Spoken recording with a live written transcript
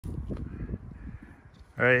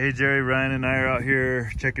All right, hey Jerry, Ryan and I are out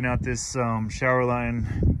here checking out this shower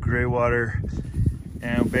line gray water,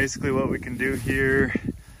 and basically what we can do here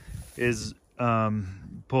is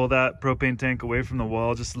pull that propane tank away from the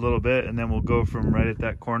wall just a little bit, and then we'll go from right at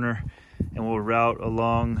that corner and we'll route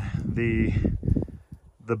along the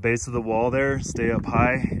base of the wall there, stay up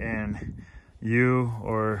high, and you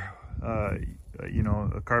or you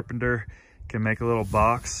know, a carpenter can make a little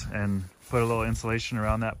box and put a little insulation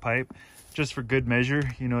around that pipe just for good measure.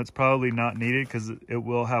 You know, it's probably not needed because it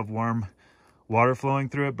will have warm water flowing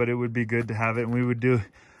through it, but it would be good to have it. And we would do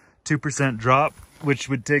 2% drop, which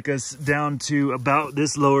would take us down to about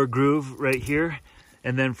this lower groove right here,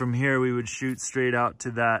 and then from here we would shoot straight out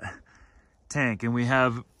to that tank. And we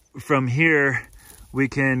have from here we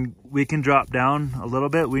can drop down a little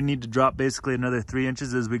bit. We need to drop basically another 3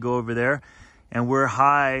 inches as we go over there, and we're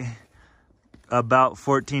high about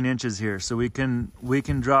 14 inches here, so we can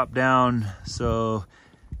drop down, so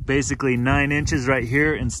basically 9 inches right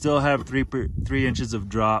here and still have 3 inches of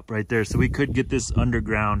drop right there. So we could get this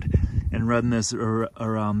underground and run this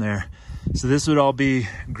around there. So this would all be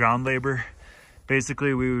ground labor.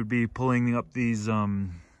 Basically we would be pulling up these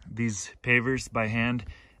pavers by hand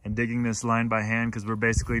and digging this line by hand, because we're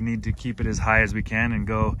basically need to keep it as high as we can and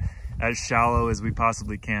go as shallow as we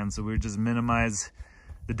possibly can. So we just minimize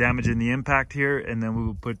the damage in the impact here, and then we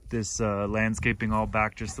will put this landscaping all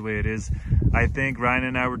back just the way it is. I think Ryan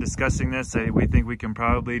and I were discussing this. We think we can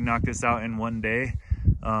probably knock this out in one day.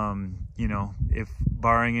 You know, if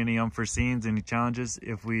barring any unforeseens, any challenges,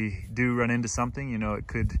 if we do run into something, you know, it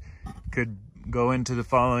could go into the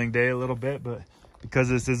following day a little bit, but because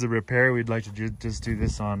this is a repair, we'd like to just do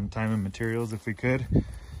this on time and materials if we could.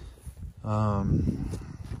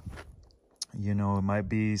 You know, it might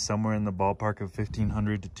be somewhere in the ballpark of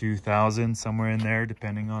 1,500 to 2,000, somewhere in there,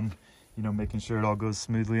 depending on, you know, making sure it all goes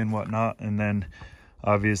smoothly and whatnot. And then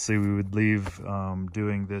obviously we would leave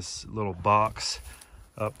doing this little box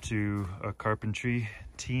up to a carpentry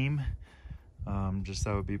team. Just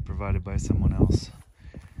that would be provided by someone else.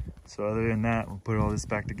 So other than that, we'll put all this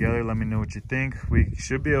back together. Let me know what you think. We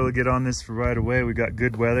should be able to get on this for right away. We got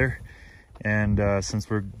good weather, and since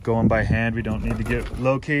we're going by hand, we don't need to get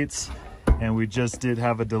locates. And we just did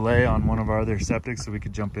have a delay on one of our other septics, so we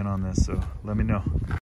could jump in on this. So let me know.